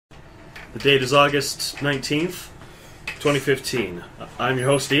The date is August 19th, 2015. I'm your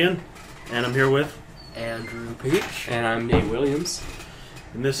host, Ian, and I'm here with Andrew Peach. And I'm Nate Williams.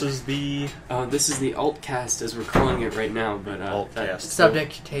 And this is the Altcast, as we're calling it right now, but Altcast.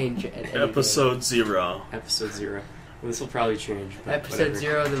 Subject change at any Episode day. 0. Episode 0. Well, this will probably change. But Episode whatever.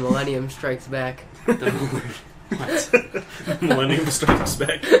 0, the Millennium Strikes Back. What? Millennium Strikes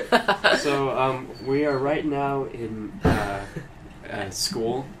Back. So, we are right now in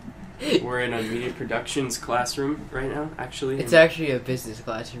school. We're in a media productions classroom right now, actually. It's actually a business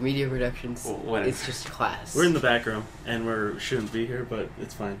class. Your media productions, Well, whatever. it's just class. We're in the back room, and we shouldn't be here, but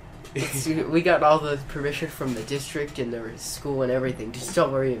it's fine. We got all the permission from the district and the school and everything. Just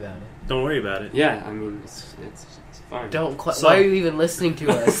don't worry about it. Don't worry about it. Yeah, I mean, it's fine. Why are you even listening to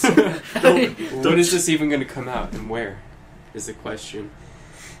us? When is this even going to come out, and where is the question?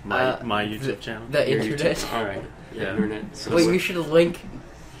 My YouTube channel. The Your internet. YouTube. All right. Yeah, Yeah. internet. So Wait, you should link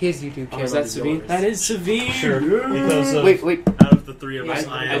his YouTube channel. Oh, is that to Savine? yours. That is Savine! Sure. Because of, Wait. out of the three of us,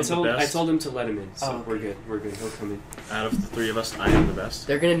 Yeah, I am the I best. told him to let him in, so Oh, okay. we're good. We're good. He'll come in. Out of the three of us, I am the best.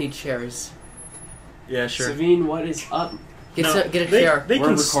 They're gonna need chairs. Yeah, sure. Savine, what is up? Get No, a they, chair. They We're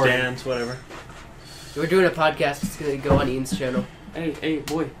can recording. stand, whatever. We're doing a podcast. It's gonna go on Ian's channel. Hey,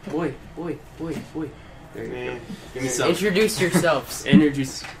 boy. There you go. Give me some. Introduce yourselves.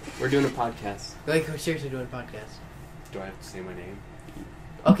 Introduce. We're doing a podcast. Like, we're seriously doing a podcast. Do I have to say my name?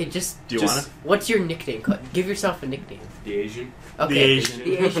 Okay, just. Do you Just- want to? What's your nickname? Give yourself a nickname. The Asian. Okay, The Asian.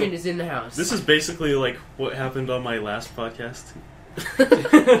 The Asian is in the house. This is basically like what happened on my last podcast.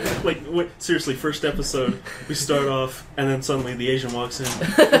 Seriously, first episode, we start off, and then suddenly the Asian walks in.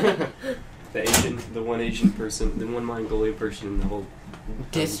 The one Asian person, the one Mongolian person in the whole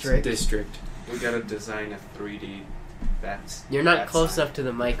District. district. We gotta design a 3D bat. You're not bat close sign. enough to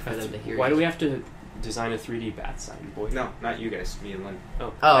the mic for them to hear Why you. do we have to design a 3D bat sign, boy? No, not you guys. Me and Lynn.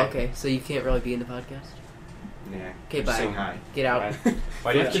 Oh, okay. So you can't really be in the podcast? Nah. Okay, just bye. Saying hi. Get out.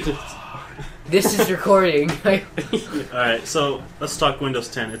 Why do you have to? This is recording. Alright, so let's talk Windows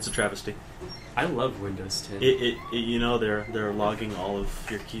 10. It's a travesty. I love Windows 10. You know, they're logging all of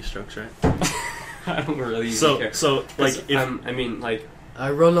your keystrokes, right? I don't really even So, care. like, if... I mean, like,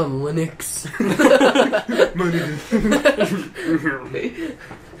 I run on Linux.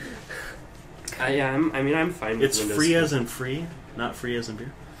 I'm fine with It's Windows free 10. as in free, not free as in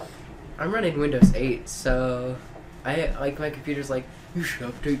beer. I'm running Windows 8, so my computer's like, you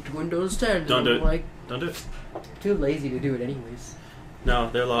should update to Windows 10. Don't And do I'm it. like, Don't do it. too lazy to do it anyways. No,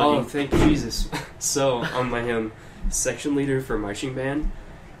 they're Oh, logging. thank Jesus. So, I'm my section leader for marching band.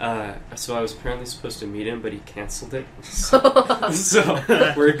 So I was apparently supposed to meet him, but he canceled it. So,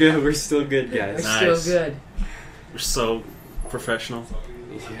 we're good. We're still good, We're guys. Nice. still good. We're so professional.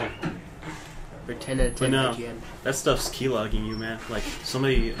 Yeah. For 10 out of 10 no. IGN. That stuff's keylogging you, man. Like,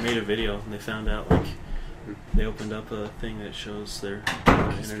 somebody made a video and they found out, like, they opened up a thing that shows their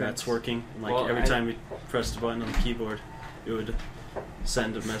internet's working. And, like, Well, every time you pressed a button on the keyboard, it would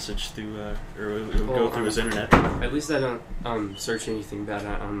send a message through, or it would go through his internet. At least I don't search anything bad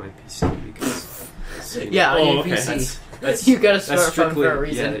on my PC because Yeah, on Oh, your okay. PC. You got a that's smartphone strictly for a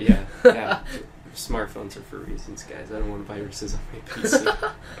reason. Yeah. Smartphones are for reasons, guys. I don't want viruses on my PC.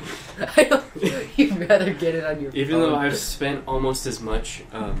 You'd rather get it on your Even phone. though I've spent almost as much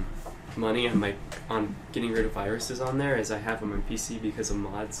money on getting rid of viruses on there as I have on my PC because of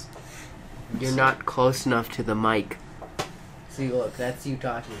mods. You're not close enough to the mic. See, look, that's you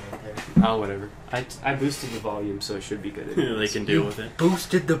talking right there. Oh, whatever. I boosted the volume, so it should be good. They can deal with it.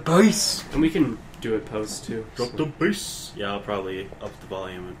 Boosted the bass. And we can do it post too. Drop the bass. Yeah, I'll probably up the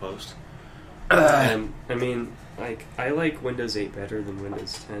volume in post. And I mean, like, I like Windows 8 better than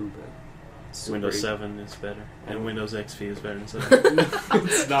Windows 10, but still Windows pretty- 7 is better, and Windows XP is better than 7.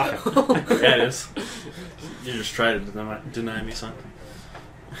 It's not. Yeah, it is. You just tried to deny me something.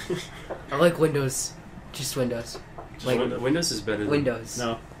 I like Windows. Just Windows. Like Windows is better than Windows.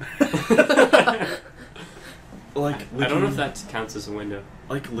 No. Like, I don't know if that counts as a window.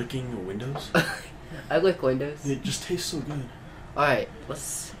 like licking Windows. I like Windows. It just tastes so good. Alright,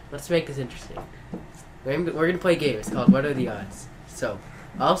 let's make this interesting. We're gonna play a game. It's called What Are the Odds? So,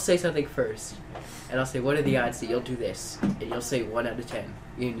 I'll say something first, and I'll say what are the odds that you'll do this, and you'll say 1 out of 10.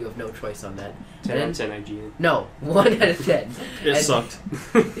 And you have no choice on that. 10 out And of 10 IGN. No, 1 out of 10. It And- sucked.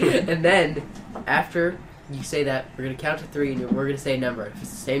 And then, after you say that, we're gonna count to 3, and we're gonna say a number. If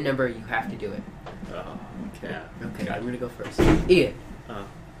it's the same number, you have to do it. Oh, Okay. Okay, God. I'm gonna go first. Ian, oh.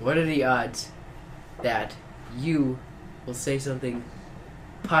 what are the odds that you will say something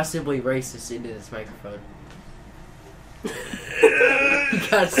possibly racist into this microphone? You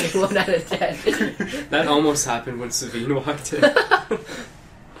gotta say 1 out of 10. That almost happened when Savine walked in.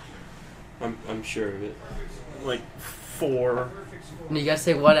 I'm sure of it. Like 4. And you gotta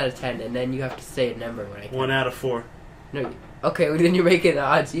say 1 out of 10, and then you have to say a number when I count. 1 out of 4. No, okay, well, then you're making the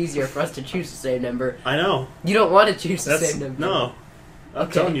odds easier for us to choose the same number. I know. You don't want to choose the That's same number. no. I'm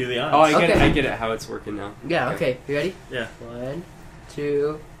Okay. telling you the odds. Oh, I get it. Okay. I get it. How it's working now. Yeah, okay. You ready? Yeah. 1,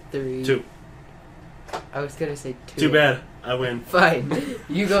 2, 3. 2. I was gonna say 2. Too bad. I win. Fine.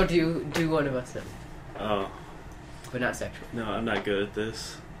 You go do one of us then. Oh. But not sexual. No, I'm not good at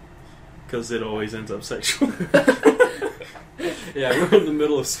this. Because it always ends up sexual. Yeah, we're in the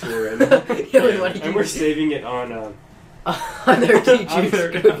middle of school right now. And we're saving it on on their teacher's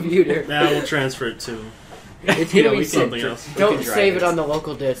their computer. Now we'll transfer it to It's yeah, gonna we be something sent. else. Don't can drive save it it. on the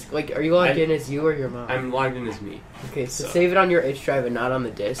local disk. Like, are you logged in as you or your mom? I'm logged in as me. Okay, so So- save it on your H drive and not on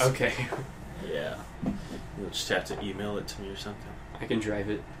the disk. Okay. Yeah. You'll just have to email it to me or something. I can drive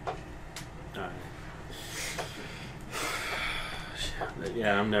it. Alright.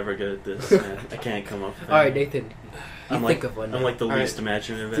 Yeah, I'm never good at this, man. I can't come up with All right, anything. Nathan. I'm Think like, of one. I'm like the All right. least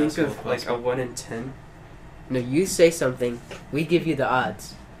imaginative Think asshole of like a possible. 1 in 10. No, you say something. We give you the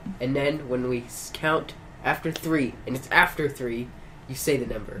odds, and then when we count after 3, and it's after 3, you say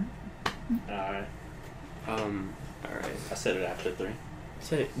the number. Alright. Alright. I said it after 3.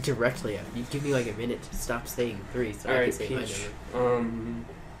 Say it directly after. You give me like a minute to stop saying 3, so I can Alright, say my Peach. number.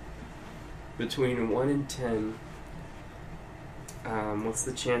 Between 1 and 10, what's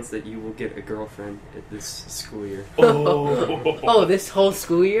the chance that you will get a girlfriend at this school year? Oh, this whole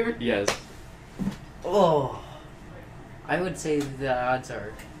school year? Yes. Oh, I would say the odds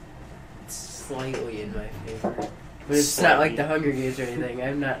are slightly in my favor, but it's not like the Hunger Games or anything.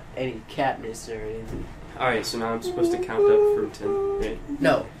 I'm not any Katniss or anything. Alright, so now I'm supposed to count up from 10, right?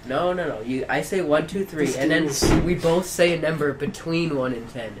 No. I say 1, 2, 3, and then we both say a number between 1 and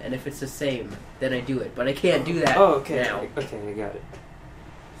 10, and if it's the same, then I do it. But I can't do that. Oh, okay. Now. Okay, I got it.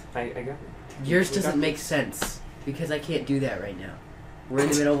 I got it. Yours We got doesn't make sense because I can't do that right now. We're in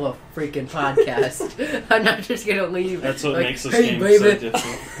the middle of a freaking podcast. I'm not just gonna leave. That's what like, makes this hey, game baby. so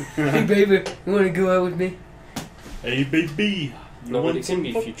difficult. Hey baby, you wanna go out with me? Hey, baby. You No, but want it can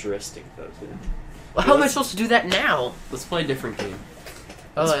be some- futuristic, though, too. Well, how am I supposed to do that now? Let's play a different game.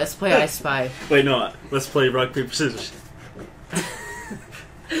 Oh, let's play I Spy. Wait, no. Let's play rock, paper, scissors.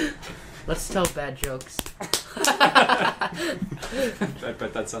 Let's tell bad jokes. I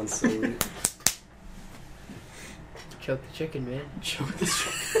bet that sounds so weird. Choke the chicken, man. Choke this.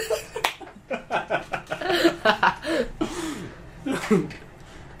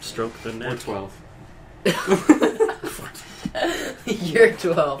 Stroke the Or neck. 12. You're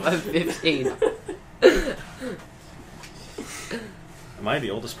 12. I'm 15. Am I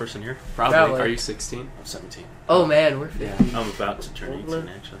the oldest person here? Probably. Are you 16? I'm 17. Oh man, we're Yeah. 15. I'm about to turn 18,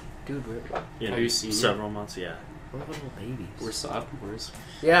 actually. Dude, we're Are you senior? Several months, yeah. little babies. We're sophomores.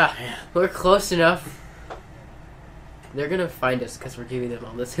 Yeah, Man. we're close enough. They're gonna find us because we're giving them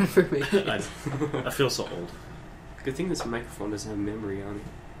all this information. I feel so old. Good thing this microphone doesn't have memory on it.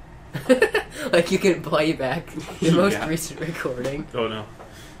 Like you can play back the most Yeah. recent recording. Oh, no.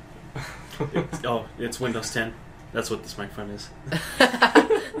 It's Windows 10. That's what this microphone is.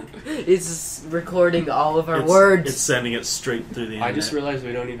 It's recording all of our It's words. sending it straight through the internet. I just realized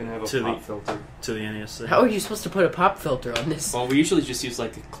we don't even have a To pop the- filter. to the NES. thing. How are you supposed to put a pop filter on this? Well, we usually just use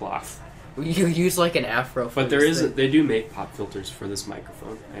like a cloth. You use like an afro. For But there this is, thing. they do make pop filters for this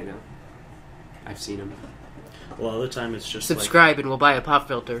microphone. I know. I've seen them. Well, other time it's just Subscribe and we'll buy a pop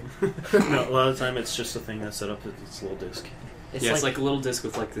filter. like... No, a lot of the time it's just a thing that's set up with its little disc. It's It's like a little disc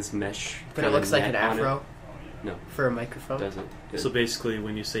with like this mesh. but it kinda looks like an net on it. afro. No. For a microphone. It doesn't. So basically,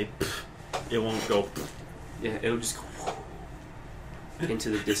 when you say "pff," it won't go "pff." Yeah, it'll just go into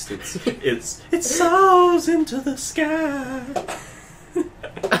the distance. It soars into the sky.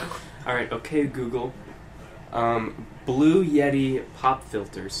 Alright, okay, Google. Blue Yeti pop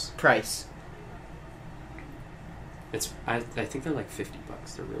filters. Price. I think they're like $50.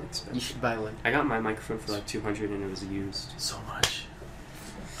 They're really You expensive. should buy one. I got my microphone for like $200 and it was used. So much.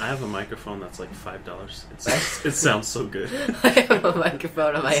 I have a microphone that's like $5. It sounds so good. I have a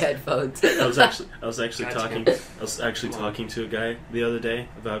microphone on my headphones. I was actually God talking. damn. I was actually Come on. talking to a guy the other day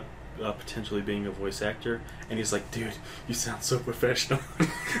about potentially being a voice actor, and he's like, "Dude, you sound so professional."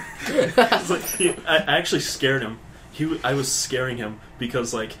 It's like, I actually scared him. I was scaring him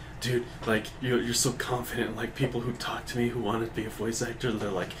because, like, dude, like you're so confident. Like people who talk to me who want to be a voice actor,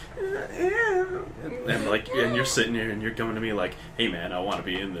 they're like, and you're sitting here and you're coming to me like, "Hey man, I want to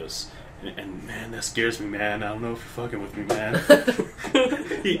be in this." And man, that scares me, man. I don't know if you're fucking with me, man.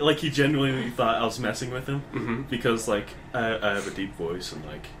 He genuinely thought I was messing with him Mm-hmm. because like I have a deep voice and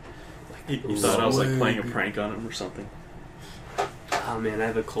like he thought I was like playing a prank on him or something. Oh man, I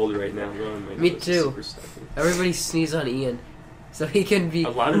have a cold right now. Me too. Everybody sneeze on Ian, so he can be. A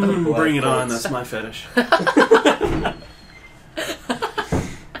lot of people Bring have it on. colds. That's my fetish.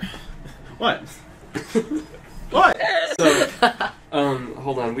 What? What? So,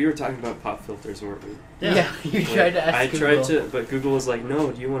 hold on. We were talking about pop filters, weren't we? Yeah, you tried to ask I Google. tried to, but Google was like,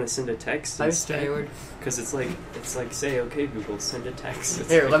 "No, do you want to send a text?" I'm scared. Because it's like say, "Okay, Google, send a text." It's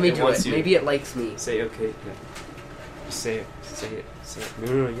Here, like, let me do wants it. you Maybe it likes me. to say, "Okay." Yeah. Say it.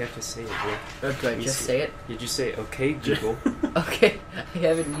 No, you have to say it, boy. Or do I You just see- say it? You just say, "Okay, Google." Okay, I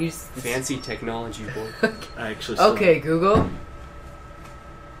haven't used this. Fancy technology, boy. I actually. Still, Okay, Google.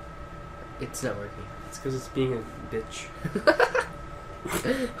 It's not working. It's because it's being a bitch.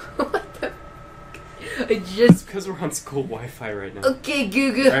 What the? I It's just. because we're on school Wi-Fi right now. Okay,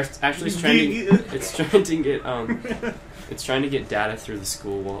 Google. Actually, it's trying to get it's trying to get data through the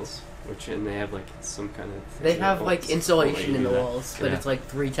school walls, and they have like some kind of. Thing They have that like holds- insulation in the do that. walls, but Yeah. it's like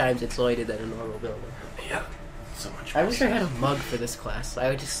 3 times insulated than a normal building. Yeah. So much. I wish I had a mug for this class.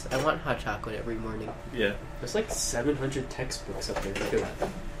 I want hot chocolate every morning. Yeah. There's like 700 textbooks up there. Look at that.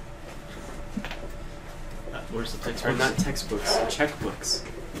 Where's the text? Or not textbooks, checkbooks.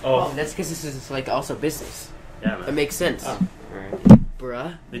 Oh, that's because this is like also business. Yeah, It man. makes sense. Oh, all right.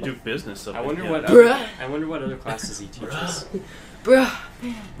 Bruh. They do business up I wonder yeah. what. Bruh. I wonder what other classes he teaches. Bruh.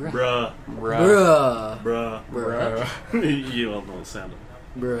 Bruh. Bruh. Bruh. Bruh. You don't know the sound of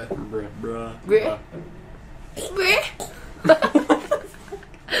Bruh. Bruh. Bruh. Bruh.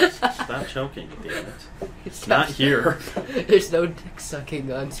 Stop choking, damn it. It's Not here. There's no dick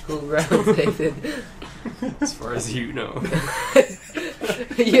sucking on school grounds, Nathan. As far as you know.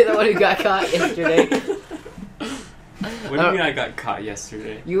 You're the one who got caught yesterday. What do you mean I got caught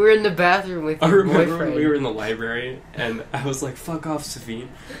yesterday? You were in the bathroom with I your remember boyfriend. when we were in the library, and I was like, "Fuck off, Savine."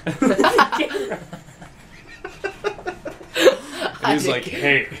 And he was like,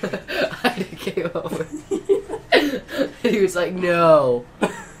 "Hey." I came over. And he was like, no.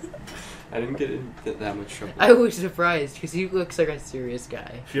 I didn't get in that much trouble. I was surprised because he looks like a serious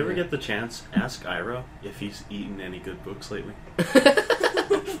guy. If you ever get the chance, ask Ira if he's eaten any good books lately.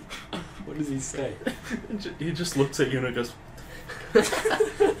 What does he say? He just looks at you and goes.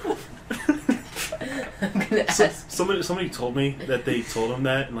 I'm gonna ask. Somebody told me that they told him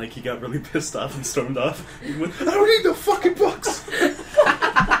that, and like he got really pissed off and stormed off. He went, "I don't need the fucking books."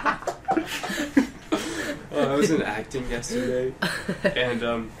 I was in acting yesterday,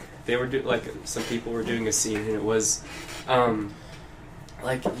 and they were like some people were doing a scene, and it was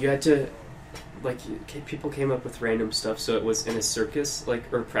like you had to people came up with random stuff. So it was in a circus,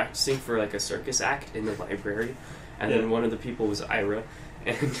 or practicing for like a circus act in the library, and then one of the people was Ira,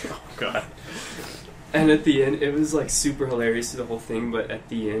 and Oh God. and at the end it was like super hilarious the whole thing. But at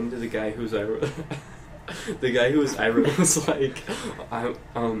the end, the guy who was Ira, was like, I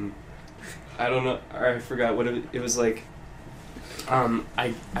don't know, or I forgot what it was like.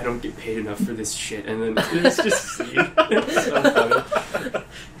 I don't get paid enough for this shit, and then it's just scene. It's so funny.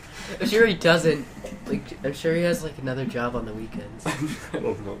 I'm sure he doesn't. Like, I'm sure he has like another job on the weekends. I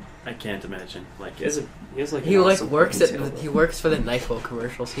don't know. I can't imagine. Like He has like He an like awesome works at ponytail, he works for the NyQuil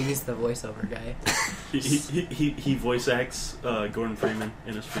commercials. He's the voiceover guy. he voice acts Gordon Freeman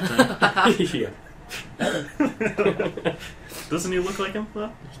in his free time. Yeah, Doesn't he look like him?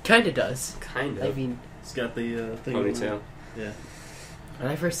 Though? He kind of does. kind of. I mean, He's got the thing. Ponytail. Yeah.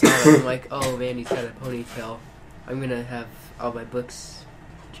 when I first saw him, I'm like, oh man, he's got a ponytail. I'm gonna have all my books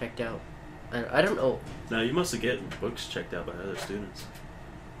checked out. I don't know. Now you must have gotten books checked out by other students.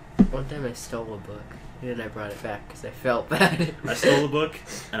 One time I stole a book, and then I brought it back because I felt bad. I stole a book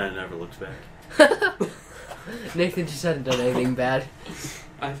and I never looked back. Nathan just hadn't done anything bad.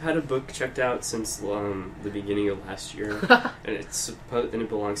 I've had a book checked out since the beginning of last year, and it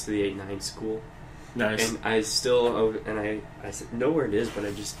belongs to the 8-9 school. Nice. And I still I know where it is, but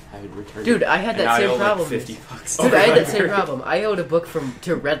I just haven't returned Dude, it. I had And that I same owe problem. Like $50. Dude, I had that same problem. I owed a book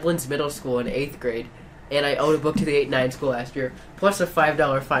to Redlands Middle School in 8th grade, and I owed a book to the 8-9 school last year, plus a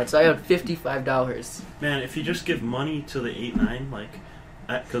 $5 fine, so I owed $55. Man, if you just give money to the 8-9, like,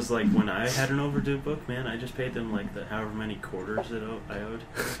 because like when I had an overdue book, man, I just paid them like the however many quarters that I owed,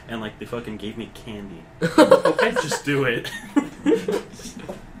 and like they fucking gave me candy. Just do it.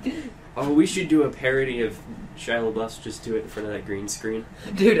 Oh, we should do a parody of Shia LaBeouf's Just Do It in front of that green screen.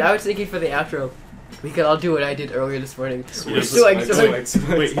 Dude, I was thinking for the outro, we could all do what I did earlier this morning. He does Swag, the-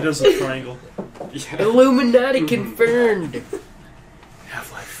 swag. Wait, he does a triangle. Yeah. Illuminati confirmed!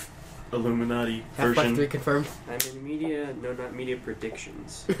 Half-Life. Illuminati Half-Life version. 3 confirmed. I'm in media, no, not media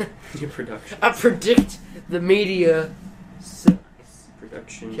predictions. Media production. I predict the media.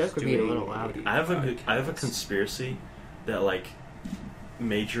 Productions. Joke would be a doing little loud. a I have a podcast. conspiracy that like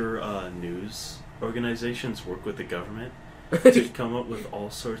major news organizations work with the government to come up with all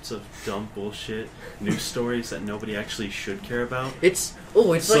sorts of dumb bullshit news stories that nobody actually should care about. It's so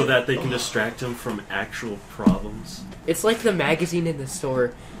like, that they can distract them from actual problems. It's like the magazine in the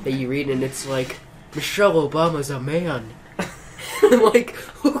store that you read, and it's like, Michelle Obama's a man. I'm like,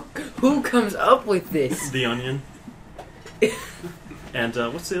 who comes up with this? The Onion. And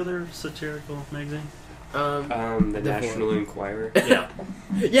what's the other satirical magazine? The National Enquirer. Yeah.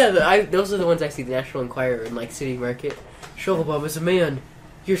 Yeah, those are the ones I see. The National Enquirer and like City Market. Michelle Obama's a man.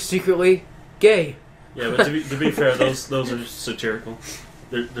 You're secretly gay. Yeah, but to be fair, those are satirical.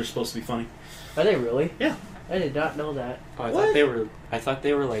 They're supposed to be funny. Are they really? Yeah. I did not know that. Oh, I thought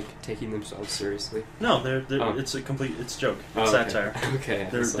they were like taking themselves seriously. No, they're Oh. it's a joke. It's Oh, okay. satire. Okay.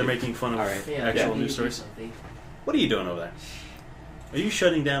 They're making fun of Alright. Yeah, actual yeah, news stories. something. What are you doing over there? Are you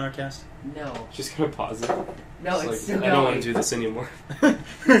shutting down our cast? No. Just gonna pause it. No, It's it's like, still I don't want going. to do this anymore.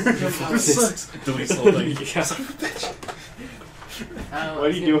 Sucks. Delete the whole thing. Yeah. Son of a bitch. What are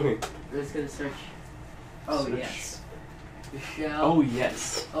you doing? I'm just gonna search. Oh, Search. yes. Michelle Oh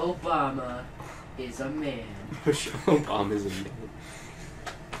yes. Obama is a man. Michelle Obama's a man.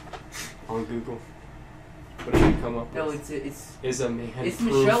 On Google. What did you come up No, with? it's Is a man. it's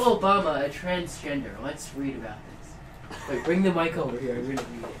proof. Michelle Obama, a transgender. Let's read about this. Wait, bring the mic over here. I'm gonna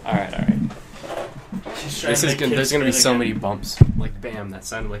read it. Alright. She's trying This to is make gonna, kids there's gonna be thin so again. many bumps. Like bam, that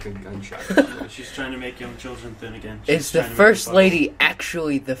sounded like a gunshot. She's trying to make young children thin again. She's Is the trying to make first them lady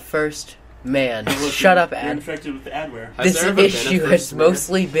actually the first man? Shut up, You're ad. infected with adware. Has This there ever been a issue first has man?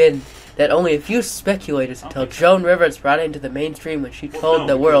 mostly been that only a few speculators until Okay. Joan Rivers brought it into the mainstream when she Well, told no,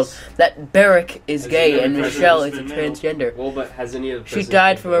 the world because- that Barack is Has gay every and president Michelle has is a been male? transgender. Well, but has any of the She presidents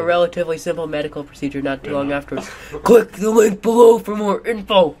died been from a male? relatively simple medical procedure not too Yeah. long afterwards. Click the link below for more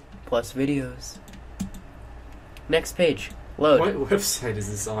info, plus videos. Next page. Load. What website is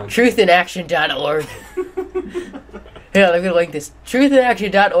this on? Truthinaction.org. Yeah, I'm gonna link this.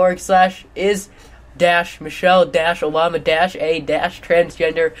 Truthinaction.org/is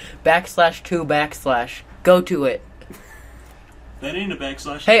Michelle-Obama-a-transgender /2 /. Go to it. That ain't a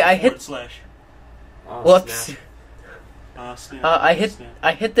backslash. Hey, I it's a hit- forward slash. Oh, Whoops. snap. Snap. Snap.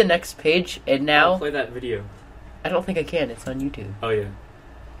 I hit the next page and Oh, now play that video. I don't think I can. It's on YouTube. Oh yeah.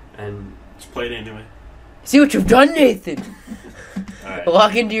 And Just play it anyway. See what you've done, Nathan. Alright.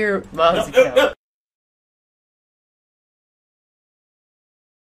 Log into your mom's account.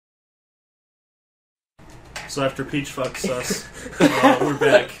 So after Peach fucks us, we're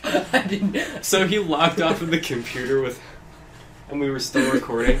back. I didn't. so he logged off of the computer and we were still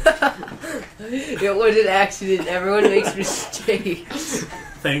recording. It was an accident. Everyone makes mistakes.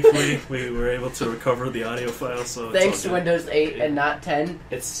 Thankfully, we were able to recover the audio file. So it's Thanks to all good. Windows 8 and not 10.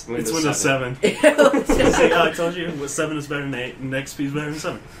 It's It's Windows 7. See, I told you, 7 is better than 8, and XP is better than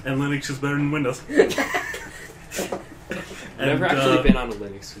 7, and Linux is better than Windows. I've never actually been on a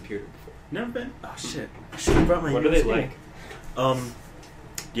Linux computer before. Never been? Oh shit! I should have brought my. What are they USB. like? Do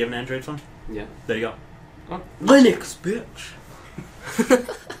you have an Android phone? Yeah. There you go. Oh. Linux, bitch.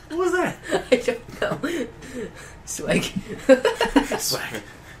 What was that? I don't know. Swag. Swag.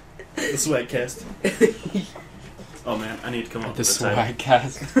 The swag cast. Oh man, I need to come up The with a title.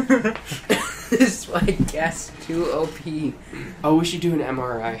 Swagcast. Swagcast 2 OP. Oh, we should do an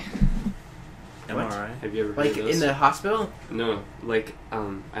MRI. MRI. Have you ever heard Like of those? in the hospital? No, like I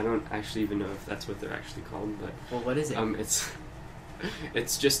don't actually even know if that's what they're actually called, but Well, what is it?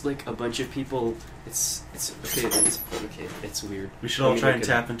 it's just like a bunch of people. It's weird. We should Let all me try look and it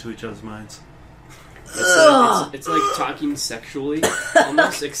tap up. into each other's minds. It's like talking sexually,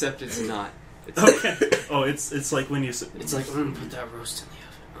 almost, except it's not. It's Okay. Oh, it's like when you. It's like put that roast in the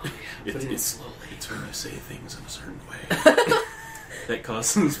oven. Oh yeah, put it in slowly. It's when you say things in a certain way that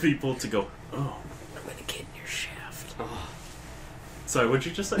causes people to go, oh. I'm gonna get in your shaft. Oh. Sorry, what'd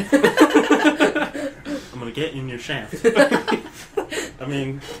you just say? I'm gonna get in your shaft. I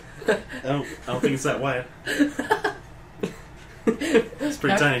mean, I don't think it's that wide. It's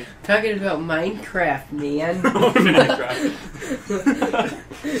pretty tiny. Talking about Minecraft, man.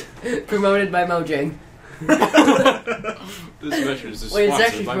 Promoted by Mojang. This measure is Wait, it's sponsored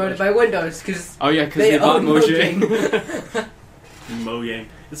actually promoted by Windows, because Oh yeah, because they bought own Mojang. Mojang.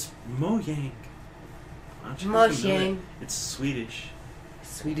 It's Mojang. Why don't you look into it? Mojang. It's Swedish.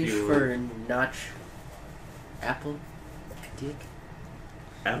 Swedish You- for notch. Apple. Dick.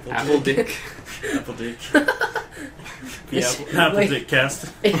 Apple dick. Apple dick. The Apple Wait. dick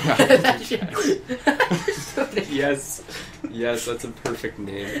cast. Yes, that's a perfect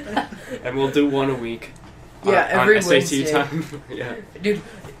name. And we'll do one a week. Yeah, on every SAT Wednesday. time. Yeah. Dude,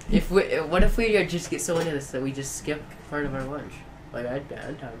 what if we just get so into this that we just skip part of our lunch? Like, I'm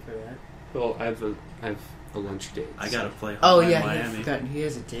time for that. Well, I have a lunch date. I gotta play Oh, Hotline yeah, I Miami. forgot. He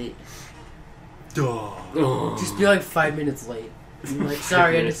has a date. Oh. Just be like 5 minutes late. I'm like,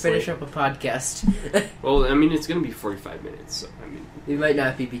 sorry, I just finished up a podcast. Well, I mean, it's gonna be 45 minutes, so, I mean... It might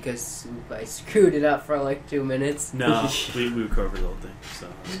not be because I screwed it up for like 2 minutes. No, we covered the whole thing. So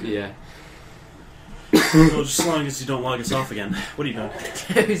Yeah. well, just as long as you don't log us off again. What are you doing?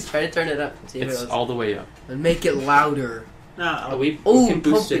 I was trying to turn it up. See if it It's was, all the way up. and make it louder. Nah, We Ooh, can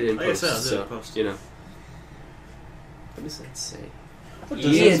boost pump it in Like I post, said, I'll do it so, in post. you know. What does that say? What does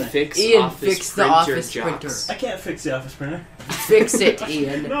Ian, it say? Fix Ian, office fix the printer office jocks. printer. I can't fix the office printer. Fix it,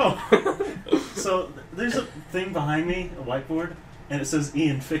 Ian. No. So there's a thing behind me, a whiteboard, and it says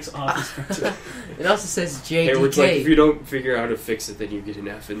Ian fix office printer. It also says Hey, it's like, if JDK. you don't figure out how to fix it, then you get an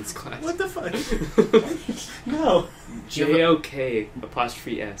F in this class. What the fuck? No. JOK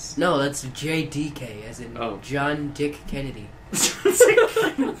apostrophe S. No, that's JDK, as in Oh. John Dick Kennedy.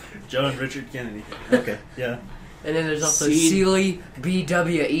 John Richard Kennedy. Okay, yeah. And then there's also C- Sealy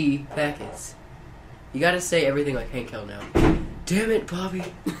BWE packets. You gotta say everything like Hank Hill now. Damn it, Bobby.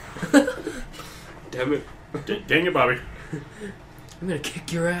 Damn it. Dang it, Bobby. I'm gonna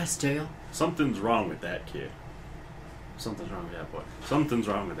kick your ass, Dale. Something's wrong with that kid. Something's wrong with that boy. Something's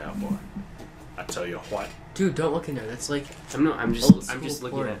wrong with that boy. I tell you what. Dude, don't look in there. That's like I'm just Old looking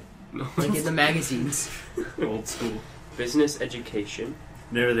school at like in the magazines. Old school. business education,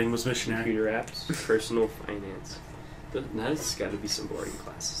 And everything was missionary. computer apps, personal finance. That's got to be some boring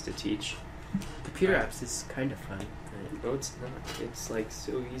classes to teach. Computer apps is kind of fun. No, it's not. It's like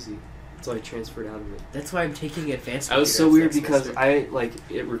so easy. So I transferred out of it. That's why I'm taking advanced. I was so computer apps weird next because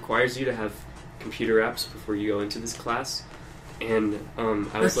semester. it requires you to have computer apps before you go into this class, and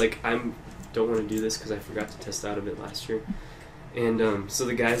I was like, don't want to do this because I forgot to test out of it last year, and so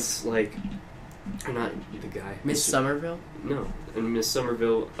the guys like, or not the guy, Miss Somerville. no, and Miss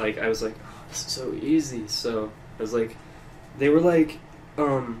Somerville, like I was like, oh, this is so easy. So I was like, they were like,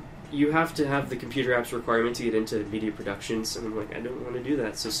 you have to have the computer apps requirement to get into media productions, and I'm like, I don't want to do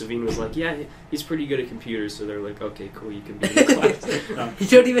that. So Savine was like, yeah, he's pretty good at computers. So they're like, okay, cool, you can be in the class. You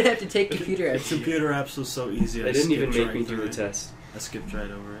don't even have to take computer apps. Computer apps was so easy. They didn't even skipped make me right do through the it. test. I skipped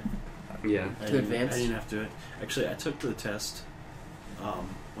right over it. Yeah. To advance? I didn't have to do it. Actually, I took the test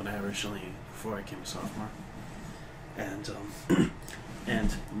when I originally, before I became a sophomore. And,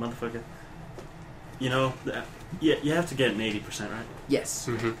 and motherfucker, you know, you have to get an 80%, right? Yes.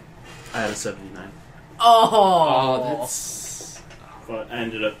 Mm-hmm. I had a 79. Oh, that's. But I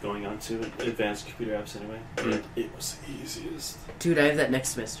ended up going on to advanced computer apps anyway. Mm. It was the easiest. dude. I have that next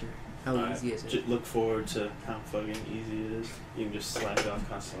semester. How Alright, easy is it? just look forward to how fucking easy it is. You can just slack it off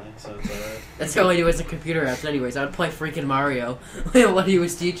constantly, so it's alright. That's how I do as a computer apps. Anyways, I would play freaking Mario. What he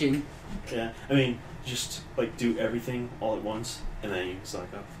was teaching. Yeah, I mean, just like do everything all at once, and then you can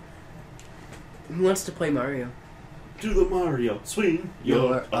slack off. Who wants to play Mario? Do the Mario, swing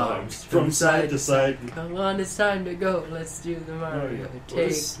your arms from side to side. Come on, it's time to go. Let's do the Mario. Mario. Take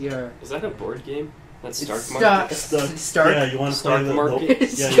is- your. Is that a board game? That's It's Stark Stark. Market? Start. Yeah, you want to Stock play the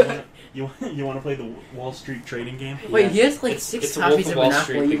market. yeah, you want to play the Wall Street trading game? Wait, Yeah. he has like It's- 6 it's a Wolf copies of of Wall Monopoly.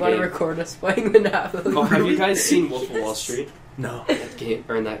 Street, You the want to game. record us playing Monopoly? Oh, have you guys seen Wolf of Wall Street? No. That game,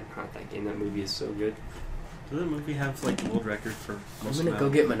 or not that game, that movie is so good. Does the movie have like the world record for I'm most gonna amount go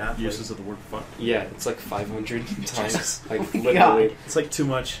of get Monopoly. uses of the word fuck? Yeah, it's like 500 times. Like, Oh my literally. It's like too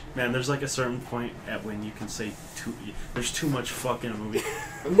much, man. There's like a certain point at when you can say too. There's too much fuck in a movie.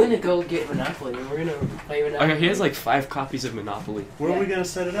 I'm gonna go get Monopoly and we're gonna play Monopoly. Okay, he has like 5 copies of Monopoly. Where are we Yeah. gonna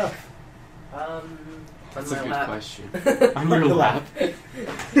set it up? On That's my a good lap. question. On your lap?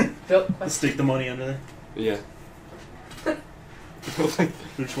 Nope. Let's stick the money under there. Yeah. Who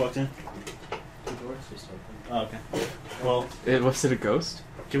just walked in? The door's just open. Oh, okay. Well, Was it a ghost?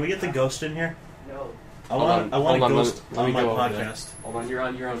 can we get the ghost in here? No. I want a Hold on, ghost let me on my go over there. podcast. Hold on,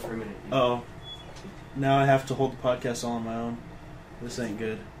 you're on for a minute. Oh, now I have to hold the podcast all on my own. This ain't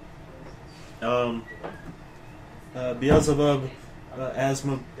good. Beelzebub,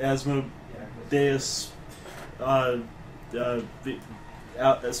 Asmodeus,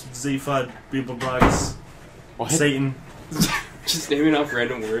 Zephod, Beeblebrox, What? Satan. Just naming off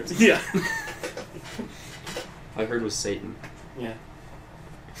random words. Yeah. I heard was Satan. Yeah.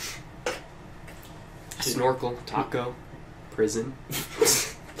 Snorkel, taco, prison,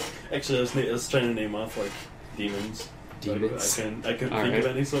 Actually, I was trying to name off like demons. demons. I couldn't think Alright. of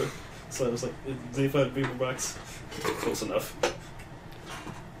any sort. So I was like, Zephod, Beeblebrox. Close enough.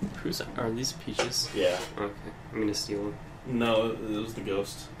 Are these peaches? Yeah. Okay, I'm gonna steal them. No, it was the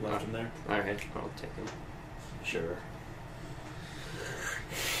ghost left in there. Alright, I'll take them. Sure.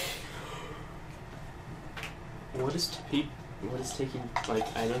 What is What is taking? Like,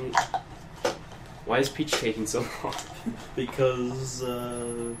 I don't. Why is Peach taking so long? Because,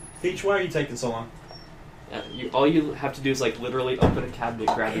 Peach, why are you taking so long? All you have to do is like literally open a cabinet,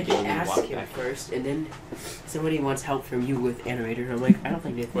 grab a game, and ask walk him back. first, and then somebody wants help from you with animator. I'm like, I don't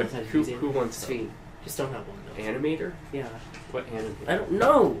think Nathan knows how to use it. Who wants to? Sweet. Just don't have one though. Animator? Yeah. What animator? I don't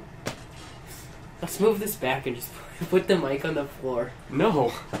know. Let's move this back and just put the mic on the floor. No.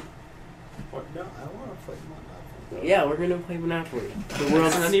 What? No, I don't want to play Monopoly. Yeah, we're gonna play Monopoly. The It's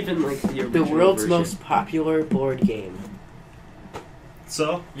world's not even like the the original world's version. most popular board game.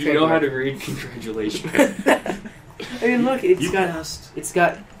 So, You know how to read? Congratulations. I mean, look, you passed. it's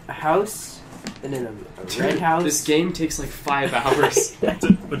got a house and then a red house. This game takes like 5 hours.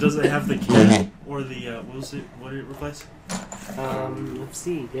 But does it have the key or the what did it replace? Let's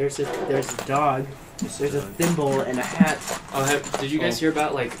see. There's a dog. There's a thimble and a hat. Oh, did you guys hear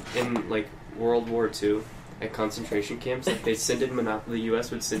about like in like World War II at concentration camps? Like they send in Monopoly. The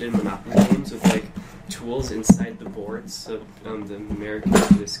U.S. would send in Monopoly games with like tools inside the boards so the Americans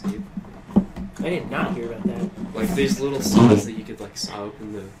could escape. I did not hear about that. Like these little saws that you could like saw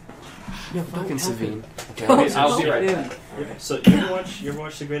open the No, fucking Savine. Okay, Don't I'll be help right him. back. So you ever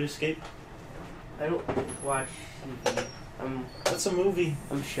watch The Great Escape? I don't watch TV. That's a movie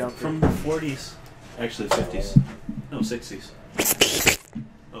I'm sheltered. from the 40s. Actually, 50s. No, 60s.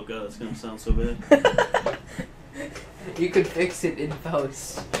 Oh god, that's gonna sound so bad. You could fix it in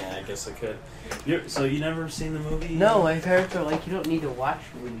post. Yeah, I guess I could. So you never seen the movie? No, my parents are like, you don't need to watch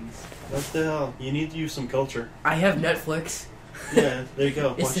movies. What the hell? You need to use some culture. I have Netflix. Yeah, there you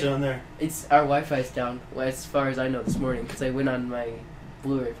go. Is Watch it on there. It's our Wi-Fi's down, well, as far as I know this morning, because I went on my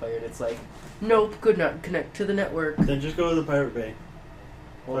Blu-ray player and it's like, nope, could not connect to the network. Then just go to the Pirate Bay.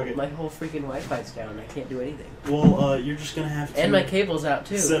 Well, Okay. my whole freaking Wi-Fi's down. I can't do anything. Well, you're just gonna have to. And my cable's out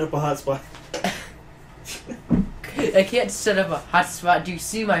too. Set up a hotspot. I can't set up a hotspot. Do you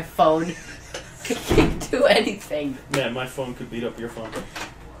see my phone? I can't do anything. Man, my phone could beat up your phone.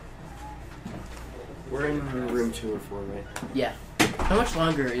 We're in room 2 or 4, right? Yeah. How much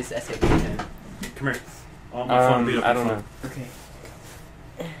longer is SAP time? Come here. Oh, my phone beat up I your don't phone. know. Okay.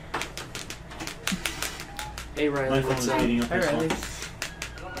 Hey My Riley, phone what's is up? beating up Hi, your Riley.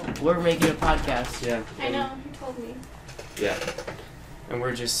 phone. We're making a podcast. Yeah. I know, you told me. Yeah. And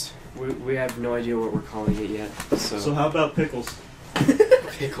we're just we have no idea what we're calling it yet. So how about pickles?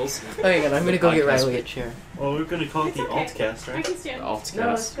 Pickles. Oh, hang on. I'm gonna go get Podcast. Riley a chair. Well, we're gonna call it It's the okay. Altcast, I right? can stand. Altcast.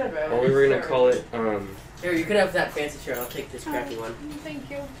 No, it's good, Riley. Or we were gonna call it Here, you can have that fancy chair. I'll take this crappy one. Thank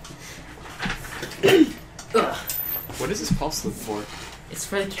you. Ugh. what is this pulse loop for? It's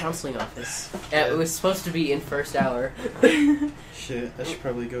for the counseling office. It was supposed to be in first hour. Shit, I should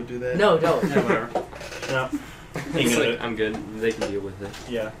probably go do that. No, don't. Yeah, whatever. No. It's Hang like, it. I'm good. They can deal with it.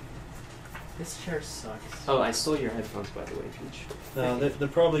 Yeah. This chair sucks. Oh, I stole your headphones by the way, Peach. No, they're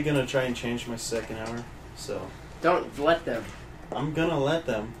probably gonna try and change my second hour. So Don't let them. I'm gonna let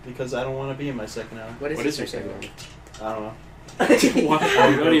them because I don't want to be in my second hour. What is your second one? I don't know. What? I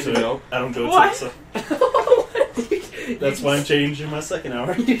You don't go even to it. know. I don't go What? to it. So that's why I'm changing my second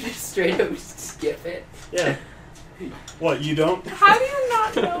hour. You just straight up skip it. Yeah. What, you don't? How do you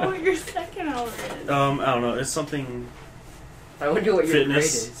not know what your second hour is? I don't know. It's something. I wonder what your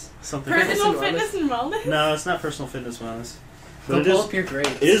Fitness. grade is. Something. Personal Fitness fitness and wellness? No, it's not personal fitness wellness. Go But it pull is. up your grades.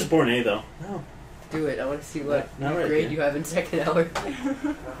 It is Bornay though. No. Do it. I want to see what Not right grade there. you have in second hour.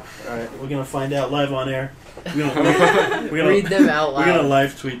 All right, we're gonna find out live on air. We're gonna Read them out loud. We're gonna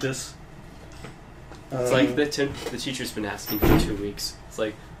live tweet this. It's like the teacher's been asking for 2 weeks. It's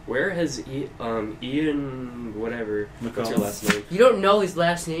like, where has Ian whatever? What's your last name? You don't know his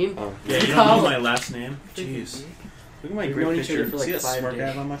last name? Oh, Yeah, you don't Call know him. my last name. Jeez. Look at my We've great known each other picture. for like See that 5 smart guy I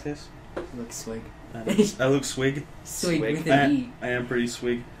days. have on my face? Look swig. I look swig. Swig Swig. with an E. I am pretty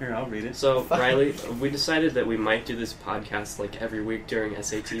swig. Here, I'll read it. So Fuck. Riley, we decided that we might do this podcast like every week during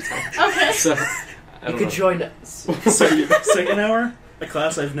SAT time. Okay. So I You don't could know. join us. Second hour, a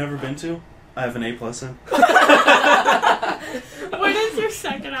class I've never been to. I have an A+ in. What is your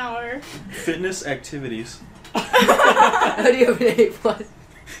second hour? Fitness activities. How do you have an A plus?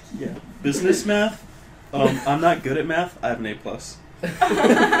 Yeah. Business math. I'm not good at math. I have an A+.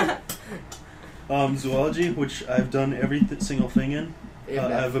 Zoology, which I've done every single thing in. I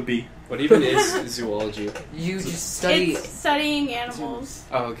have a B. What even is zoology? You just study. It's studying animals,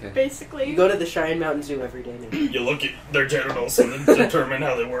 Oh, okay. basically. You go to the Cheyenne Mountain Zoo every day. Now. You look at their genitals and then determine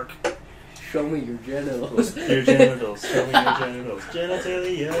how they work. Show me your genitals. Your genitals. Show me your genitals.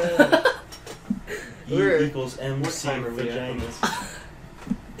 Genitalia. We're- E equals MC time are we at on vaginas.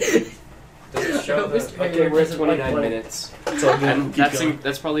 Does it show Mr. the, Hager okay, we're at doesn't like 29 one. minutes. It's all good. And Keep that's going.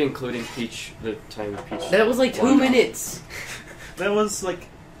 that's probably including Peach, the time Peach. That was like 2 Wow. minutes. That was like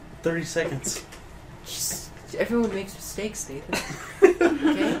 30 seconds. Just, everyone makes mistakes, Nathan.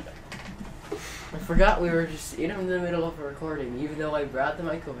 Okay? I forgot we were just in the middle of a recording, even though I brought the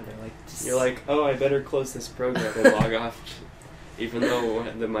mic over there. Like, just... You're like, oh, I better close this program and log off, even though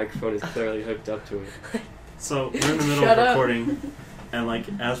the microphone is clearly hooked up to it. So we're in the middle Shut of up. recording, and like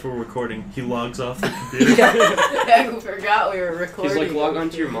as we're recording, he logs off the computer. I forgot we were recording. He's like, log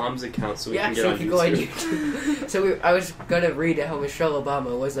onto your mom's account so we Yeah, can get so on we can go on YouTube. YouTube. So I was gonna read how Michelle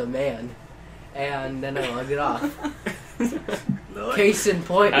Obama was a man, and then I logged it off. No, Case in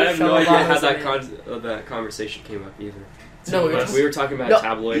point, I have Michelle no idea Obama how was a that man. that conversation came up either. No, we were Us. We were talking about No.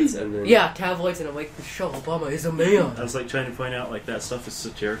 tabloids and then... Yeah, tabloids, and I'm like, Michelle Obama is a man. I was like trying to point out like that stuff is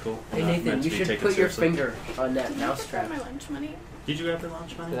satirical. Hey not Nathan, meant to you be should taken put your seriously. finger on that Did I mouse grab trap. my lunch money? Did you grab your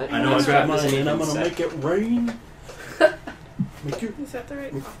lunch money? That- I know I grabbed doesn't mine, and I'm even gonna say. make it rain. Make it, Is that the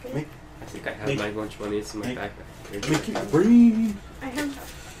right pocket? make, I think I have Make- my lunch money. It's in my make- backpack. make it rain. I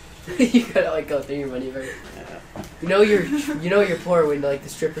have. You gotta like go through your money, right? You know you're poor when like the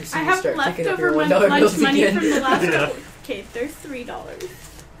strippers see I you have start picking up your leftover $1 lunch bills money again. from the last Yeah. couple. Okay, there's $3.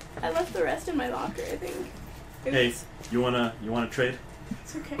 I left the rest in my locker. I think. Hey, It's, you wanna trade?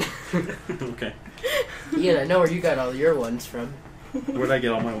 it's okay. Okay. Ian, I know where you got all your ones from. Where'd I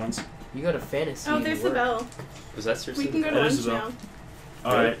get all my ones? You go to fantasy. Oh, and there's the work. bell. Was that We seriously? can go to That lunch is the now. bell.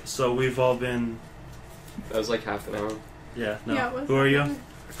 All right. So we've all been. That was like half an hour. Yeah. No. Yeah, it was Who are you?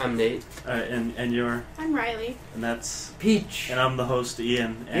 I'm Nate. And you're. I'm Riley. And that's. Peach. And I'm the host,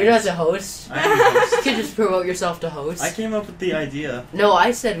 Ian. And You're not the host. I am the host. You can just promote yourself to host. I came up with the idea. No,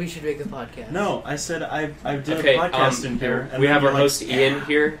 I said we should make a podcast. No, I said I did Okay, a podcast in here. And we then have our you're like, host Ian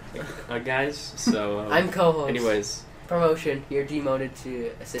here, guys. So I'm co-host. anyways, Promotion. You're demoted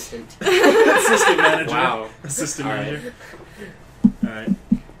to assistant. assistant manager. wow. Assistant All right. manager. All right.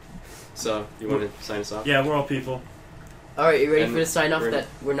 So you want to sign us off? Yeah, we're all people. All right, you ready And for the sign off we're- that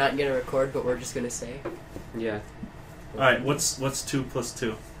we're not gonna record, but we're just gonna say Yeah. All right. What's 2 plus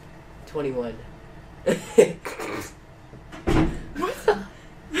 2? 21. Do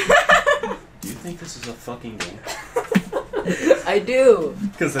you think this is a fucking game? I do.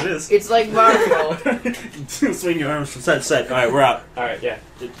 Because it is. It's like Mario. Swing your arms from side to side. All right, we're out. All right. Yeah.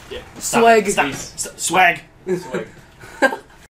 Yeah. Swag. Stop. Swag. Swag.